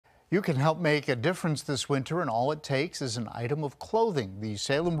You can help make a difference this winter, and all it takes is an item of clothing. The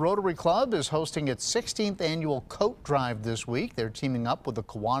Salem Rotary Club is hosting its 16th annual coat drive this week. They're teaming up with the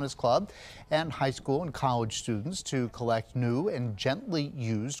Kiwanis Club and high school and college students to collect new and gently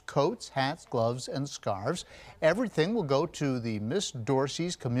used coats, hats, gloves, and scarves. Everything will go to the Miss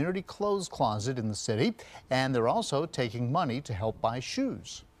Dorsey's Community Clothes Closet in the city, and they're also taking money to help buy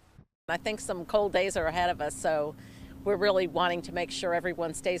shoes. I think some cold days are ahead of us, so we're really wanting to make sure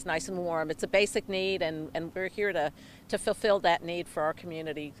everyone stays nice and warm. It's a basic need, and we're here to fulfill that need for our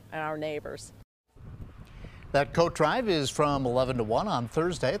community and our neighbors. That coat drive is from 11 to 1 on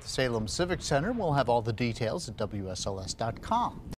Thursday at the Salem Civic Center. We'll have all the details at WSLS.com.